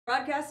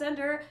Broadcast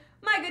Center.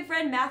 My good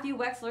friend Matthew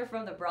Wexler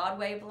from the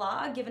Broadway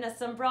Blog, giving us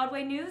some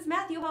Broadway news.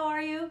 Matthew, how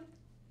are you?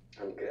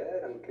 I'm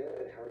good.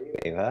 How are you,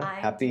 Ava? I'm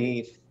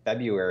Happy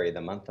February, the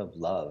month of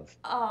love.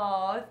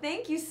 Oh,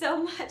 thank you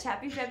so much.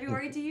 Happy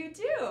February to you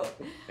too.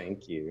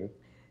 Thank you.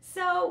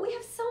 So we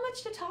have so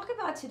much to talk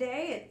about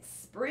today.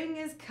 Spring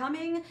is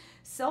coming.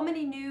 So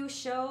many new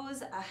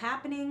shows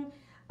happening.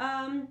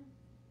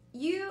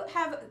 You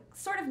have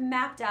sort of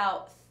mapped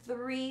out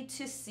 3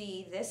 to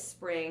see this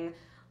spring.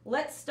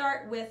 Let's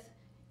start with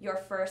your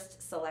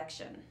first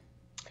selection.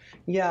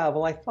 Yeah,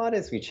 well, I thought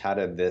as we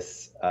chatted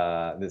this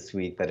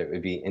week that it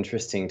would be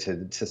interesting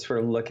to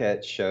sort of look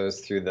at shows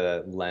through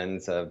the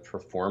lens of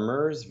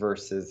performers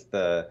versus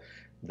the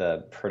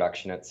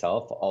production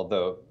itself,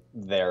 although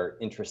they're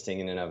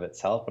interesting in and of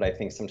itself. But I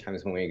think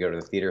sometimes when we go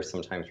to the theater,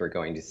 sometimes we're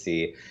going to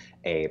see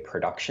a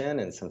production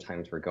and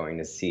sometimes we're going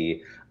to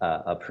see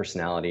a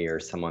personality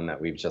or someone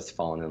that we've just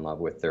fallen in love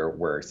with their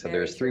work. So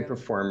there's 3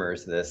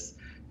 performers this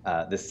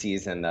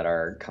season that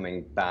are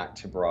coming back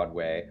to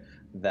Broadway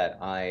that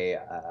I,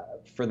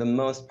 for the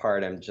most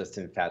part, am just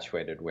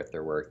infatuated with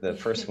their work. The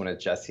first one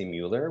is Jessie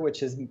Mueller,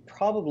 which is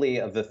probably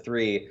of the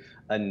 3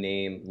 a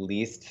name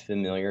least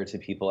familiar to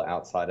people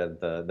outside of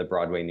the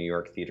Broadway New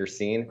York theater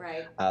scene.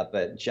 Right.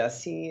 But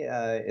Jessie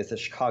is a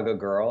Chicago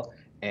girl,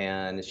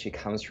 and she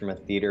comes from a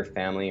theater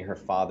family. Her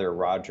father,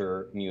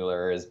 Roger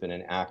Mueller, has been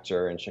an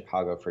actor in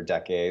Chicago for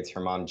decades.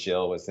 Her mom,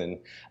 Jill, was an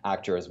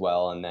actor as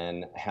well and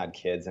then had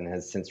kids and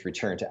has since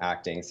returned to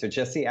acting. So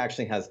Jessie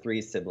actually has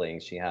 3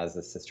 siblings. She has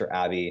a sister,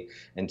 Abby,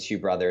 and 2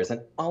 brothers,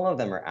 and all of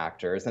them are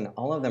actors, and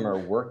all of them are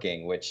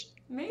working, which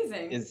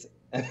is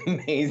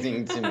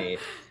amazing to me.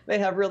 They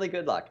have really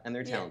good luck, and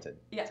they're talented.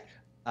 Yeah.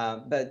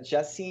 But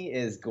Jessie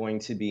is going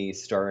to be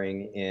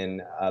starring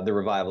in the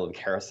revival of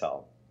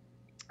Carousel,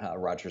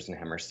 Rodgers and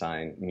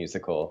Hammerstein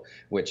musical,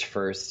 which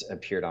first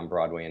appeared on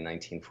Broadway in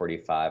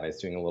 1945. I was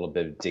doing a little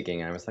bit of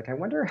digging, and I was like, I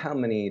wonder how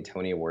many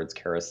Tony Awards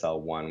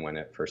Carousel won when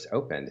it first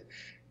opened.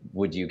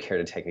 Would you care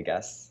to take a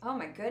guess? Oh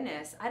my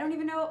goodness. I don't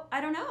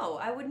know.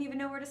 I wouldn't even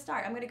know where to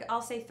start.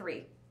 I'll say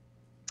 3.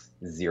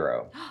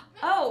 0.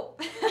 Oh.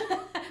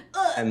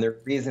 And the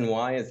reason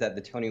why is that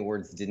the Tony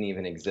Awards didn't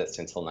even exist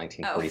until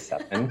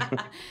 1947.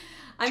 Oh.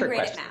 I'm great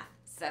at math,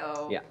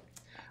 so. Yeah.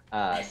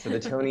 So the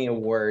Tony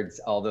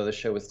Awards, although the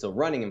show was still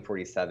running in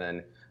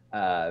 47,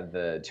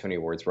 the Tony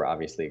Awards were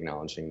obviously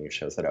acknowledging new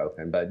shows that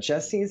opened. But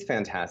Jessie's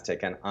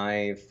fantastic, and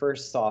I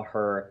first saw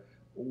her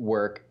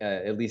work,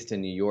 at least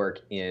in New York,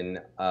 in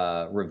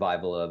a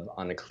revival of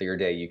On a Clear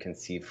Day You Can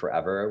See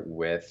Forever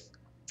with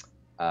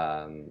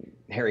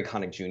Harry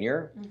Connick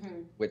Jr.,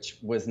 which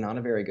was not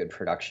a very good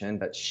production,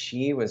 but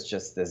she was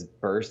just this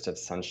burst of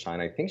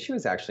sunshine. I think she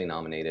was actually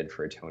nominated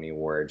for a Tony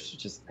Award. She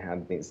just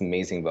had these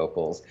amazing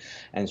vocals,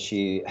 and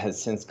she has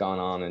since gone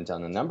on and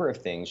done a number of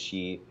things.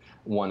 She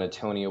won a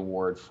Tony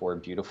Award for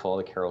Beautiful,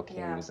 the Carole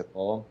King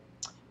musical.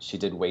 She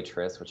did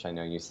Waitress, which I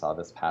know you saw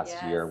this past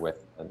year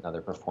with another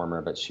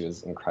performer, but she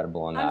was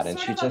incredible in that. I'm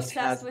sort of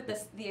obsessed with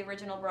the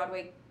original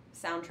Broadway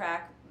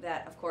soundtrack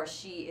that, of course,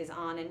 she is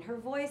on, and her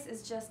voice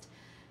is just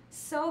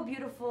so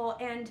beautiful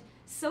and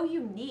so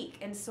unique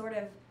and sort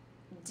of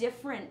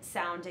different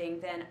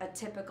sounding than a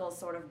typical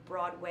sort of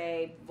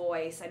Broadway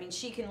voice. I mean,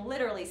 she can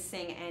literally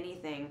sing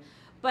anything,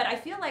 but I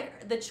feel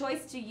like the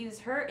choice to use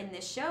her in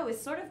this show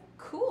is sort of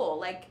cool.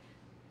 Like,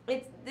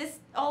 this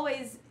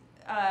always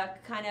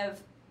kind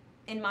of,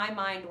 in my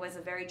mind, was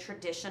a very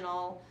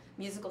traditional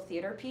musical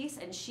theater piece,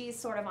 and she's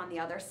sort of on the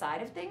other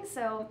side of things,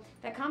 so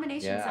that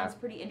combination sounds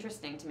pretty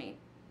interesting to me.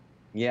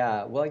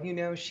 Yeah, well, you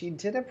know, she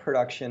did a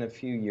production a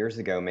few years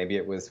ago. Maybe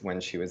it was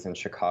when she was in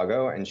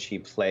Chicago, and she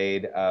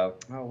played,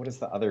 what is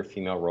the other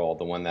female role?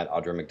 The one that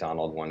Audra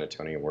McDonald won a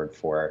Tony Award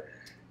for?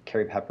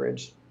 Carrie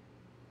Pepperidge?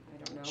 I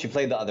don't know. She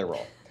played the other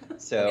role.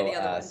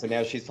 So, so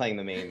now she's playing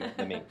the main.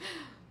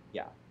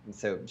 Yeah, and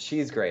so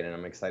she's great, and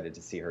I'm excited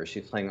to see her.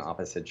 She's playing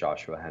opposite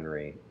Joshua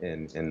Henry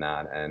in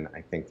that, and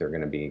I think they're going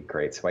to be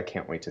great. So I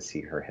can't wait to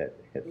see her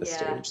hit the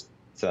stage.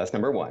 So that's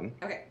number 1.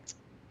 Okay.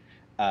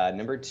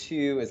 Number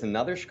 2 is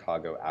another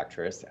Chicago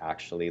actress,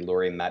 actually,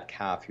 Laurie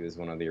Metcalf, who was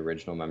one of the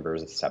original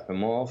members of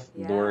Steppenwolf.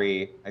 Yeah.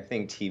 Laurie, I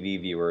think TV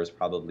viewers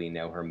probably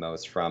know her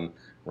most from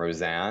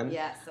Roseanne.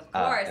 Yes, of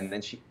course. And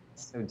then she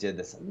also did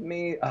this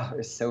amazing,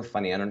 it's so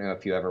funny. I don't know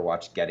if you ever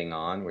watched Getting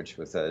On, which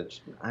was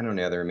I don't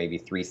know, there were maybe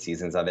 3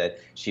 seasons of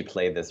it. She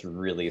played this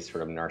really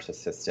sort of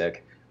narcissistic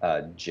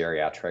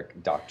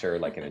geriatric doctor,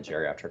 like in a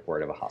geriatric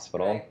ward of a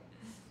hospital. Right.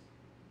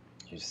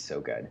 She's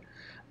so good.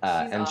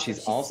 And awesome.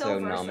 She's also so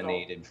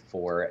nominated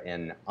for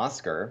an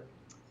Oscar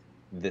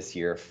this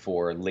year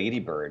for Lady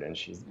Bird, and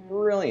she's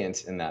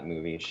brilliant in that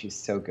movie. She's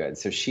so good.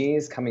 So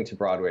she's coming to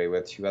Broadway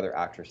with 2 other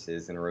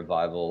actresses in a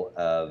revival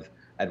of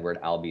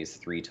Edward Albee's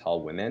 3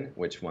 Tall Women,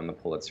 which won the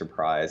Pulitzer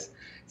Prize.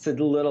 It's a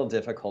little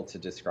difficult to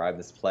describe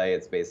this play.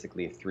 It's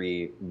basically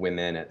 3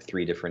 women at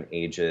 3 different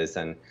ages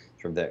and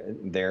sort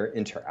of their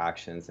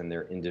interactions and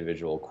their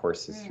individual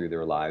courses through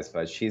their lives.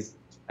 But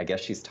I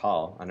guess she's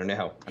tall. I don't know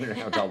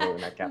how tall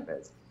Laurie Metcalf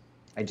is.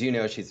 I do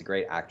know she's a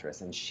great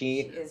actress, and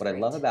what I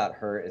love about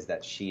her is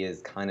that she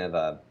is kind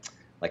of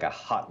like a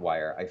hot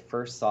wire. I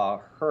first saw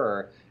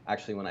her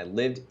actually when I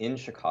lived in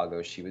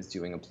Chicago. She was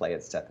doing a play at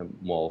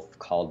Steppenwolf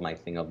called My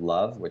Thing of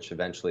Love, which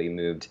eventually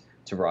moved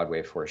to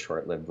Broadway for a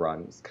short-lived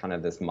run. It's kind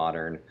of this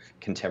modern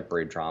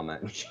contemporary drama,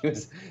 and she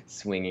was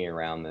swinging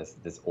around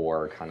this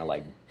oar, kind of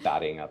like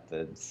batting up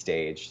the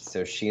stage.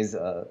 So she's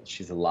a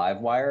live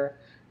wire,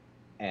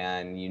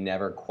 and you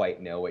never quite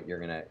know what you're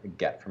gonna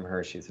get from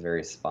her. She's a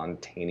very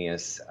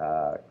spontaneous,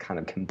 kind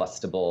of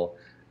combustible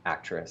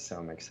actress. So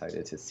I'm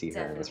excited to see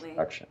her in this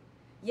production.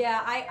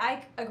 Yeah,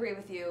 I agree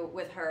with you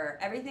with her.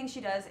 Everything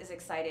she does is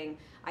exciting.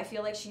 I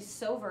feel like she's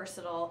so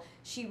versatile.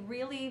 She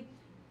really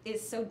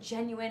is so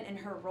genuine in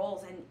her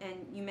roles,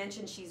 and you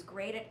mentioned she's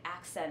great at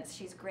accents.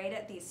 She's great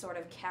at these sort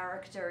of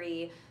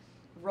character-y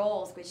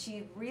roles, but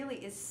she really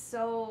is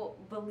so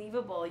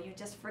believable. You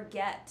just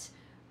forget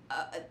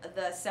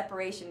the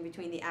separation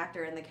between the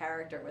actor and the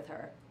character with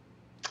her.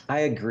 I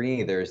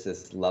agree. There's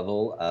this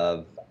level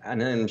of,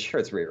 and I'm sure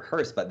it's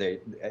rehearsed, but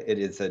it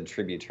is a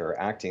tribute to her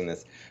acting,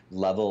 this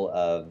level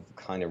of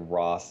kind of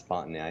raw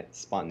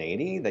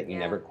spontaneity that you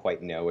never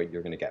quite know what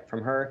you're going to get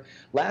from her.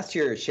 Last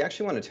year, she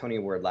actually won a Tony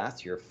Award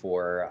last year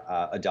for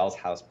A Doll's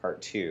House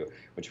Part 2,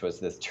 which was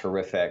this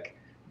terrific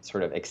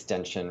sort of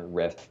extension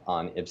riff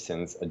on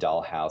Ibsen's A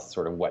Doll House,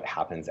 sort of what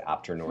happens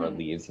after Nora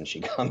leaves and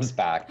she comes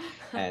back.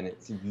 And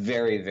it's a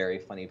very, very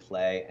funny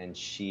play, and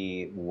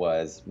she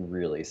was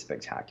really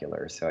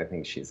spectacular. So I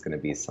think she's going to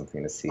be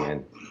something to see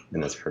in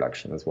this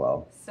production as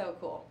well. So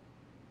cool.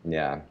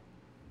 Yeah.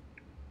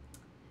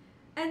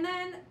 And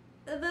then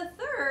the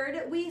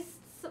third,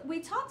 we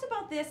talked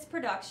about this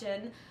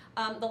production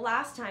the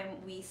last time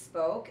we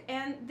spoke,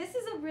 and this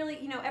is a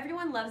really,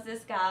 everyone loves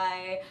this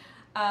guy.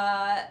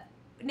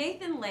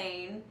 Nathan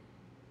Lane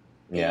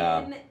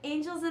in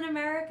Angels in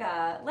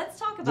America. Let's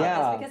talk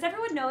about this, because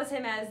everyone knows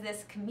him as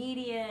this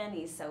comedian.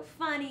 He's so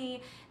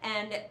funny,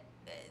 and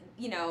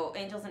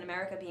Angels in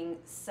America being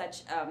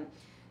such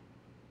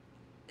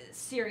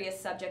serious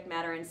subject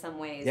matter in some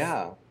ways.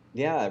 Yeah,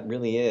 it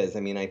really is. I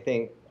mean, I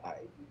think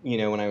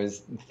when I was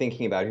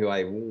thinking about who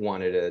I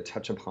wanted to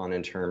touch upon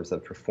in terms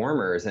of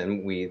performers,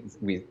 and we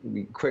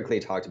quickly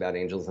talked about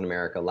Angels in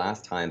America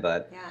last time,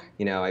 but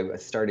I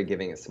started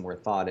giving it some more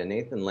thought. And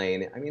Nathan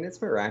Lane, I mean,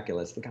 it's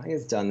miraculous. The guy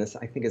has done this.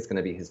 I think it's going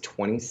to be his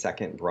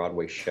 22nd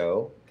Broadway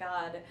show.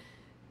 God,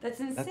 that's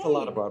insane. That's a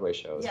lot of Broadway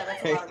shows. Yeah,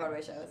 that's a lot of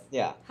Broadway shows.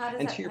 Yeah. How does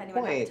and that, to your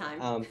anyone point, have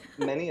time?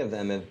 many of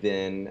them have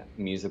been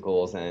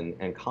musicals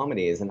and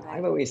comedies, and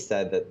I've always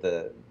said that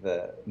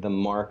the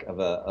mark of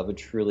a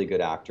truly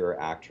good actor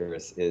or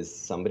actress is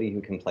somebody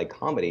who can play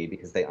comedy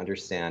because they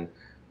understand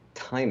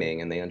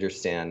timing and they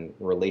understand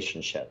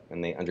relationship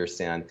and they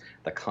understand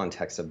the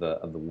context of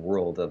the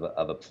world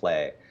of a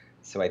play.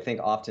 So I think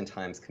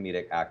oftentimes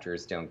comedic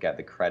actors don't get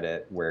the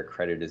credit where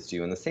credit is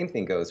due. And the same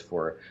thing goes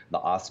for the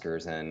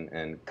Oscars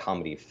and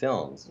comedy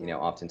films.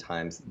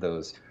 Oftentimes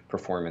those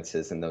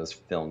performances in those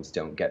films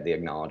don't get the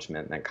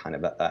acknowledgement that kind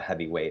of a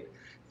heavyweight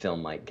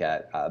film might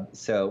get.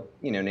 So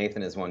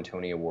Nathan has won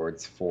Tony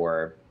Awards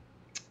for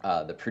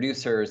the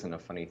producers, and a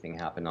funny thing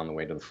happened on the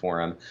way to the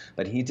Forum.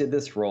 But he did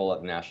this role at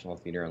the National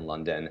Theatre in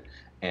London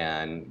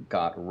and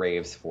got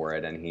raves for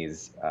it, and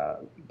he's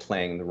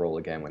playing the role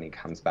again when he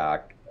comes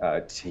back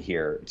to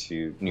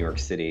New York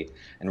City.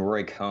 And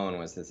Roy Cohn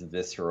was this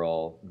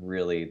visceral,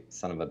 really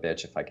son of a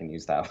bitch, if I can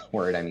use that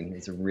word. I mean,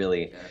 he's a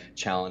really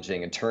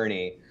challenging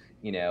attorney.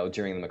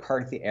 During the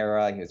McCarthy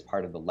era, he was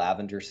part of the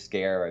Lavender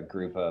Scare, a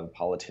group of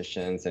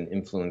politicians and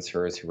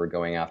influencers who were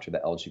going after the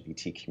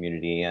LGBT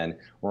community. And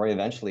Roy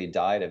eventually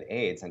died of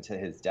AIDS, and to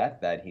his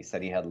deathbed, he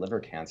said he had liver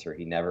cancer.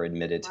 He never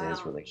admitted to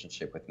his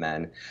relationship with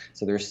men.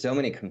 So there's so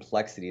many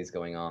complexities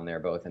going on there,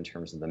 both in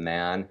terms of the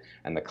man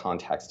and the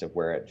context of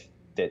where it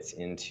fits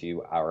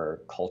into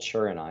our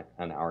culture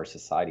and our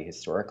society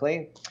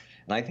historically.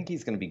 And I think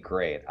he's going to be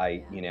great.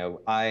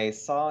 I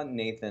saw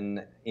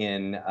Nathan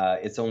in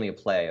It's Only a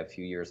Play a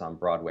few years on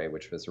Broadway,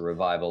 which was a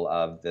revival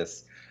of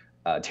this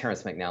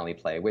Terrence McNally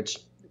play, which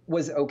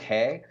was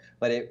okay,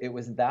 but it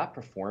was that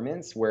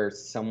performance where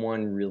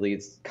someone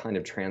really kind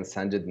of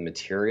transcended the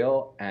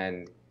material,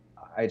 and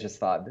I just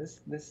thought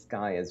this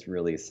guy is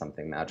really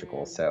something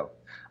magical. So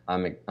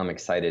I'm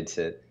excited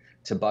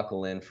to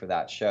buckle in for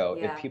that show.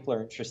 Yeah. If people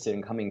are interested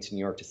in coming to New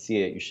York to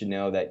see it, you should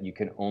know that you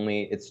can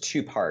it's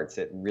 2 parts.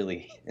 It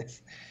really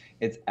is,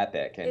 it's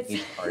epic. And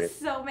each part is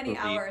so many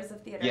hours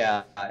of theater.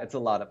 Yeah, it's a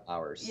lot of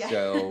hours. Yes.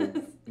 So,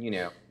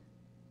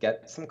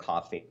 get some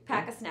coffee.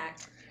 Pack a snack.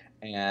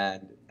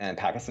 And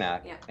pack a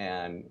snack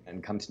and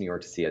come to New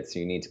York to see it. So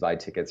you need to buy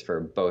tickets for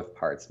both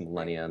parts,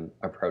 Millennium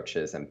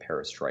Approaches and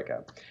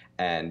Perestroika.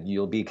 And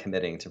you'll be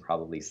committing to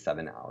probably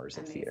 7 hours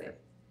of theater.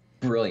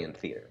 Brilliant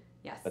theater.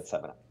 Yes. But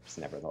 7 hours,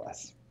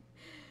 nevertheless.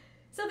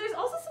 So there's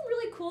also some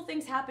really cool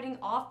things happening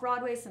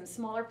off-Broadway, some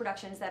smaller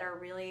productions that are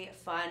really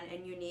fun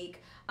and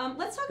unique.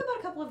 Let's talk about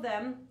a couple of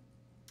them.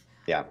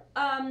 Yeah.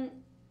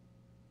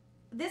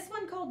 This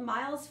one called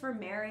Miles for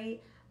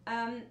Mary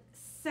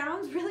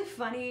sounds really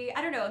funny.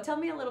 I don't know. Tell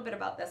me a little bit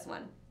about this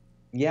one.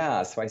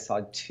 Yeah, so I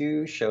saw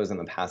two shows in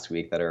the past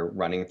week that are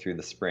running through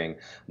the spring.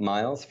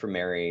 Miles for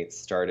Mary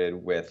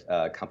started with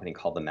a company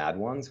called The Mad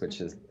Ones,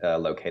 which is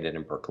Hmm. located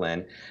in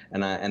Brooklyn,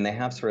 and they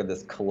have sort of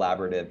this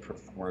collaborative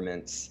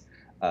performance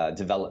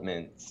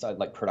development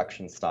like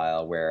production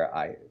style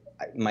where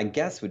my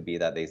guess would be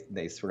that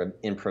they sort of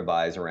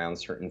improvise around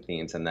certain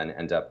themes and then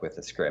end up with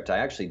a script. I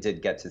actually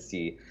did get to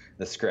see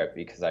the script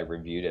because I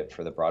reviewed it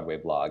for the Broadway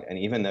blog, and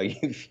even though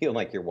you feel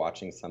like you're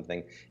watching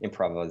something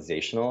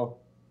improvisational,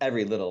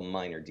 every little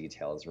minor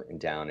detail is written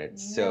down.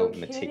 It's No so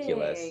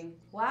meticulous. kidding.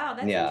 Wow,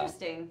 that's Yeah.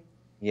 interesting.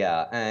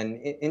 Yeah. And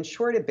in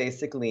short, it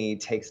basically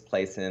takes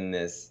place in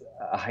this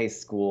high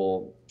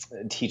school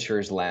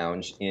teachers'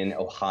 lounge in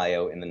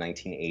Ohio in the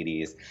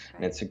 1980s.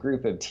 And Right. it's a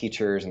group of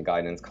teachers and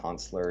guidance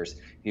counselors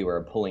who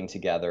are pulling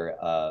together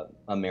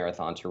a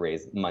marathon to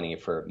raise money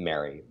for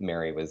Mary.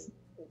 Mary was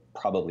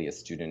probably a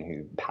student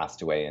who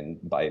passed away and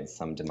by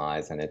some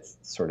demise, and it's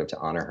sort of to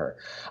honor her.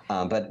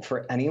 But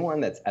for anyone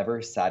that's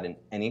ever sat in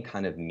any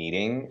kind of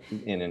meeting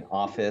in an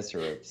office or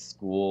a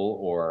school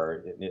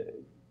or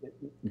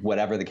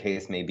whatever the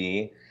case may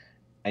be,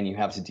 and you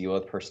have to deal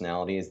with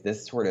personalities,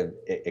 this sort of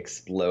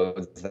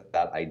explodes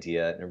that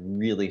idea in a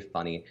really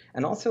funny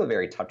and also a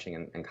very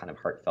touching and kind of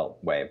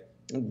heartfelt way.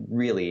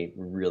 Really,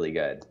 really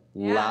good.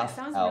 Yeah, it Laugh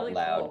sounds out really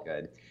loud cool.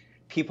 good.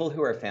 People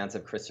who are fans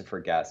of Christopher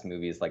Guest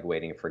movies like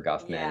Waiting for Yeah.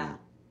 Guffman,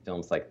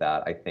 films like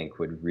that, I think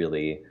would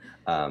really,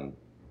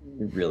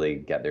 really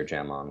get their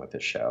jam on with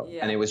this show. And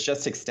Yeah. it was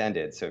just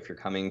extended. So if you're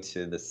coming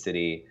to the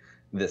city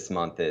this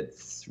month,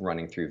 it's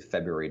running through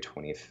February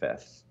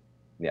 25th.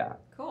 Yeah.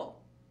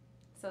 Cool.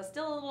 So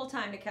still a little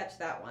time to catch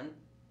that one.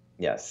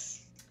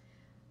 Yes.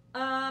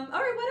 All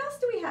right, what else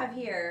do we have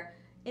here?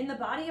 In the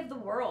Body of the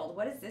World.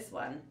 What is this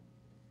one?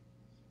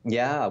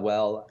 Yeah,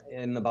 well,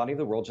 In the Body of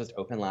the World just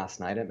opened last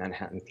night at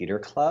Manhattan Theater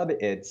Club.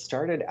 It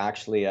started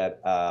actually at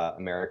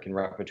American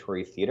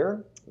Repertory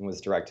Theater and was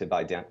directed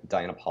by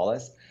Diana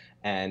Paulus.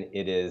 And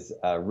it is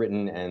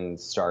written and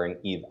starring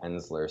Eve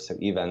Ensler. So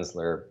Eve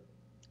Ensler,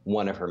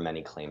 one of her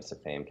many claims to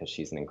fame, because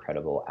she's an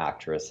incredible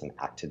actress and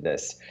acted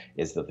this,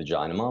 is the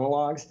Vagina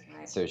Monologues.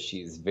 Right. So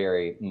she's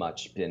very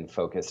much been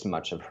focused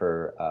much of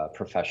her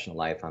professional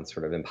life on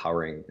sort of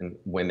empowering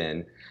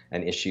women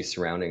and issues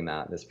surrounding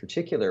that. This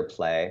particular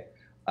play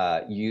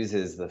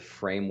uses the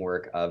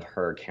framework of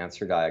her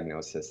cancer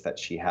diagnosis that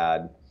she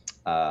had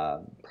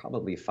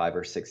probably 5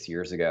 or 6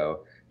 years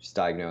ago. She's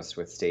diagnosed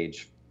with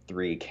stage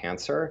 3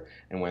 cancer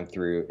and went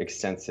through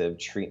extensive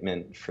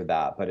treatment for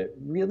that. But it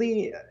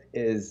really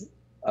is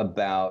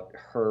about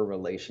her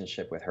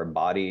relationship with her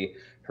body,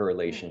 her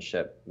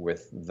relationship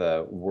with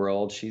the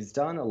world. She's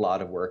done a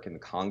lot of work in the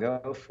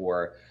Congo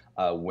for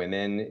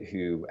women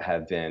who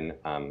have been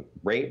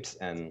raped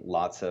and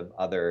lots of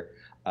other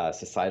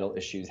societal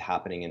issues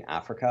happening in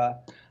Africa.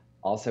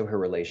 Also, her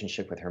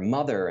relationship with her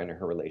mother and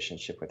her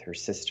relationship with her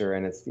sister.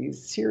 And it's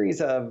these series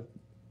of,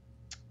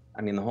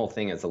 I mean, the whole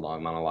thing is a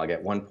long monologue.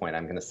 At one point,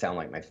 I'm going to sound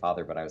like my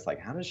father, but I was like,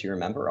 how does she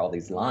remember all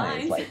these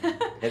lines? Like,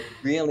 it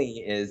really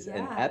is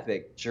an Yeah.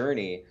 epic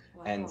journey,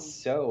 Wow. and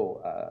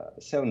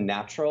so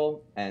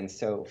natural and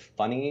so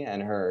funny,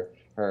 and her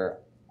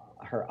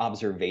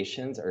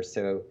observations are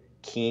so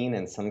keen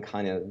and some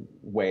kind of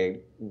way,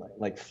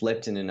 like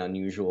flipped in an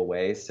unusual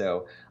way.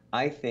 So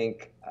I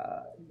think,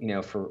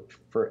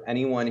 for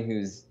anyone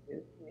who's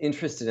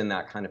interested in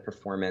that kind of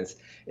performance,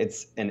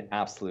 it's an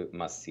absolute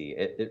must see.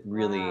 It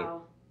really.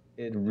 Wow.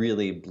 It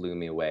really blew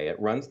me away. It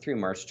runs through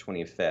March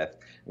 25th.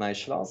 And I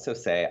should also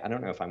say, I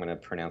don't know if I'm going to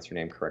pronounce her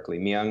name correctly.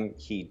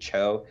 Myung-hee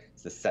Cho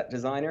is the set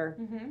designer.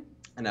 Mm-hmm.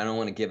 And I don't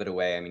want to give it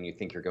away. I mean, you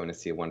think you're going to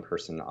see a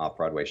one-person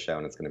off-Broadway show,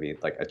 and it's going to be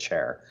like a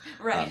chair.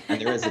 Right. And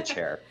there is a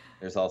chair.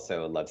 There's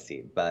also a love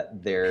seat.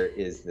 But there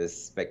is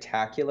this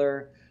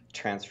spectacular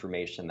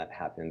transformation that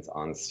happens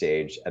on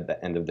stage at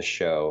the end of the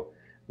show,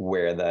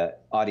 where the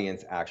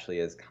audience actually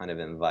is kind of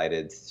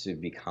invited to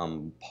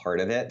become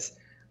part of it.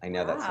 I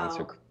know that sounds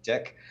so Wow.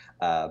 cryptic,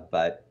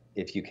 but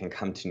if you can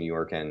come to New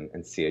York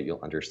and see it,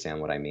 you'll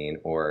understand what I mean.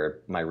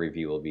 Or my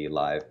review will be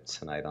live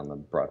tonight on the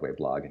Broadway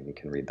blog, and you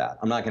can read that.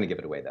 I'm not going to give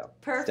it away, though.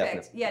 It's Perfect.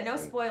 definitely Yeah, no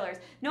soon. spoilers.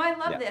 No, I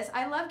love Yeah. this.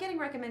 I love getting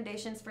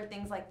recommendations for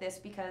things like this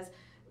because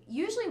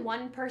usually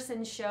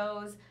one-person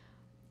shows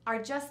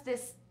are just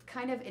this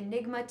kind of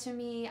enigma to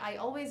me. I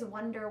always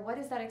wonder, what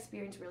is that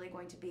experience really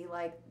going to be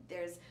like?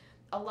 There's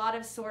a lot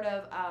of sort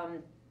of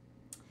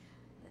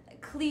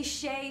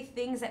cliche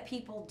things that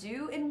people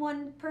do in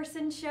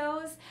one-person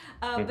shows,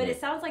 but it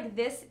sounds like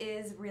this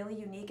is really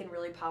unique and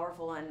really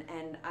powerful,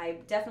 and I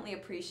definitely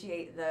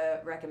appreciate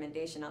the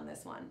recommendation on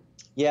this one.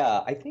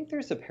 Yeah, I think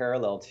there's a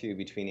parallel too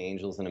between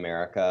Angels in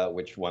America,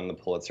 which won the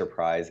Pulitzer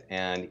Prize,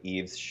 and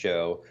Eve's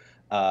show.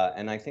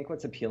 And I think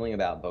what's appealing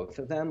about both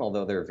of them,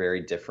 although they're very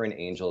different,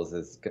 Angels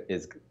is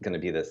going to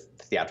be this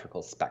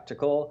theatrical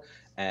spectacle,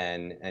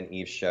 and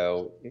Eve's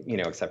show,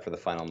 except for the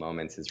final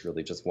moments, is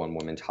really just one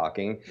woman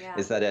talking. Yeah.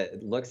 Is that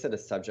it looks at a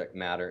subject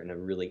matter in a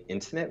really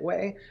intimate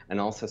way,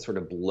 and also sort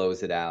of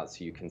blows it out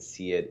so you can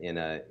see it in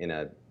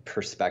a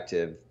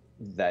perspective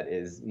that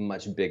is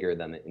much bigger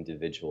than the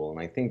individual. And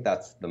I think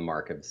that's the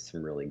mark of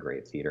some really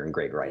great theater and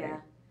great writing.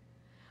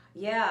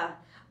 Yeah.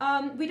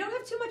 We don't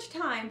have too much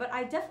time, but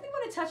I definitely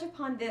want to touch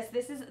upon this.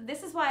 This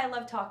is why I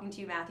love talking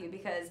to you, Matthew,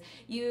 because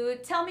you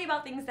tell me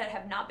about things that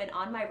have not been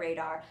on my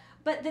radar.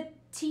 But the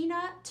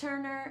Tina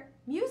Turner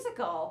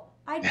musical,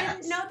 I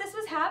didn't know this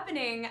was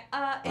happening.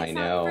 I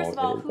know. First of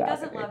all, who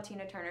doesn't love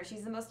Tina Turner?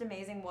 She's the most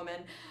amazing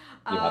woman.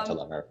 You have to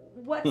love her.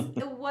 What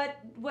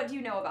do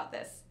you know about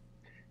this?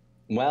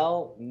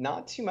 Well,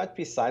 not too much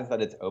besides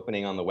that it's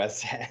opening on the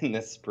West End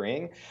this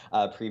spring.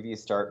 Previews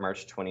start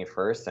March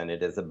 21st, and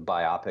it is a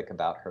biopic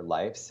about her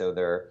life. So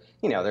there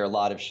are a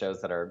lot of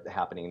shows that are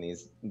happening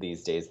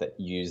these days that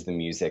use the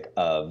music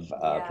of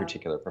a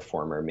particular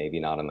performer, maybe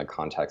not in the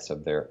context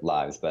of their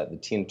lives. But the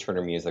Tina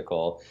Turner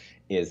musical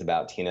is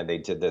about Tina. They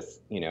did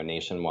this,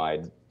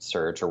 nationwide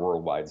search or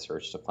worldwide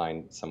search to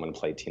find someone to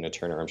play Tina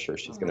Turner. I'm sure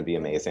she's going to be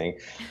amazing.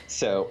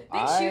 So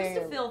big shoes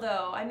to fill,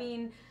 though. I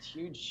mean,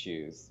 huge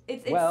shoes.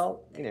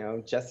 Well,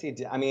 Jessie.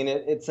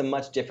 It's a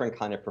much different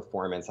kind of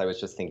performance. I was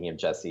just thinking of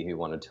Jessie, who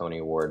won a Tony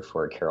Award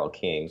for Carole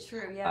King.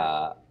 True.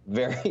 Yeah.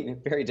 Very,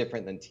 very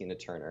different than Tina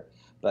Turner,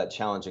 but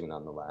challenging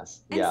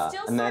nonetheless. And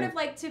still sort of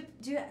like to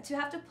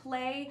have to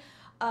play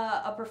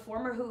a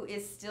performer who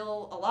is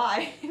still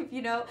alive.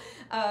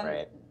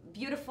 Right.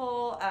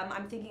 Beautiful.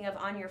 I'm thinking of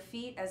On Your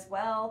Feet as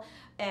well,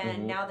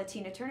 and now the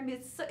Tina Turner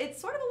music.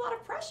 It's sort of a lot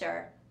of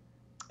pressure.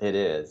 It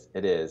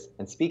is.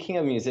 And speaking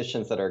of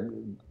musicians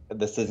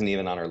this isn't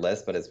even on our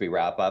list, but as we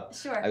wrap up,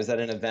 sure. I was at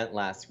an event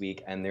last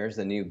week, and there's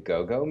a new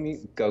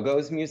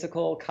Go-Go's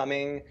musical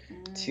coming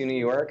to New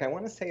York. I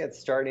want to say it's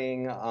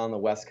starting on the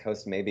West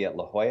Coast, maybe at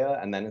La Jolla,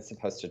 and then it's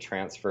supposed to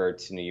transfer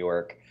to New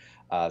York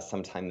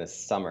sometime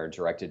this summer,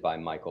 directed by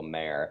Michael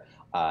Mayer.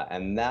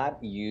 And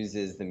that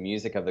uses the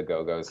music of the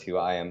Go-Go's, who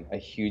I am a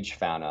huge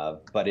fan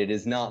of, but it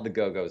is not the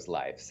Go-Go's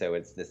life. So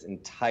it's this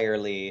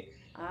entirely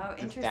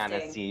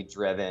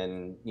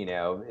fantasy-driven,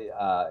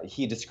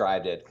 he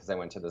described it, because I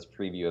went to this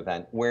preview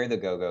event, where the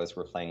Go-Go's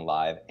were playing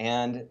live.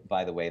 And,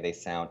 by the way, they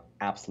sound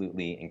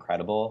absolutely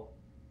incredible.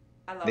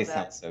 I love They that.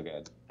 sound so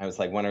good. I was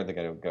like, when are the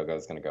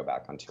Go-Go's going to go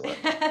back on tour?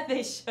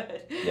 They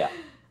should. Yeah.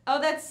 Oh,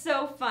 that's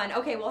so fun.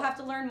 Okay, we'll have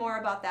to learn more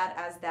about that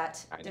as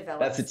that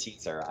develops. That's a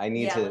teaser.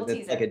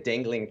 It's like a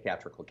dangling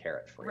theatrical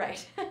carrot for you.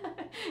 Right.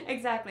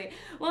 Exactly.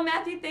 Well,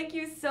 Matthew, thank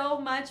you so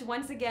much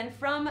once again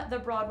from the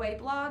Broadway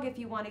Blog. If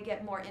you want to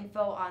get more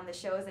info on the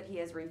shows that he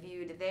has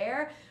reviewed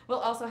there, we'll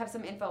also have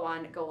some info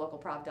on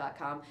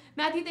golocalprog.com.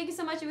 Matthew, thank you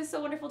so much. It was so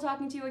wonderful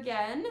talking to you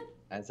again.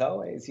 As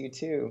always, you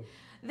too.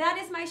 That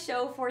is my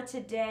show for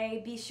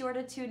today. Be sure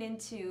to tune in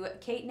to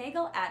Kate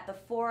Nagel at the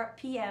 4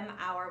 p.m.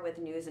 hour with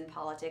news and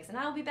politics. And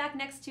I'll be back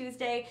next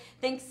Tuesday.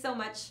 Thanks so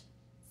much.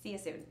 See you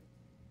soon.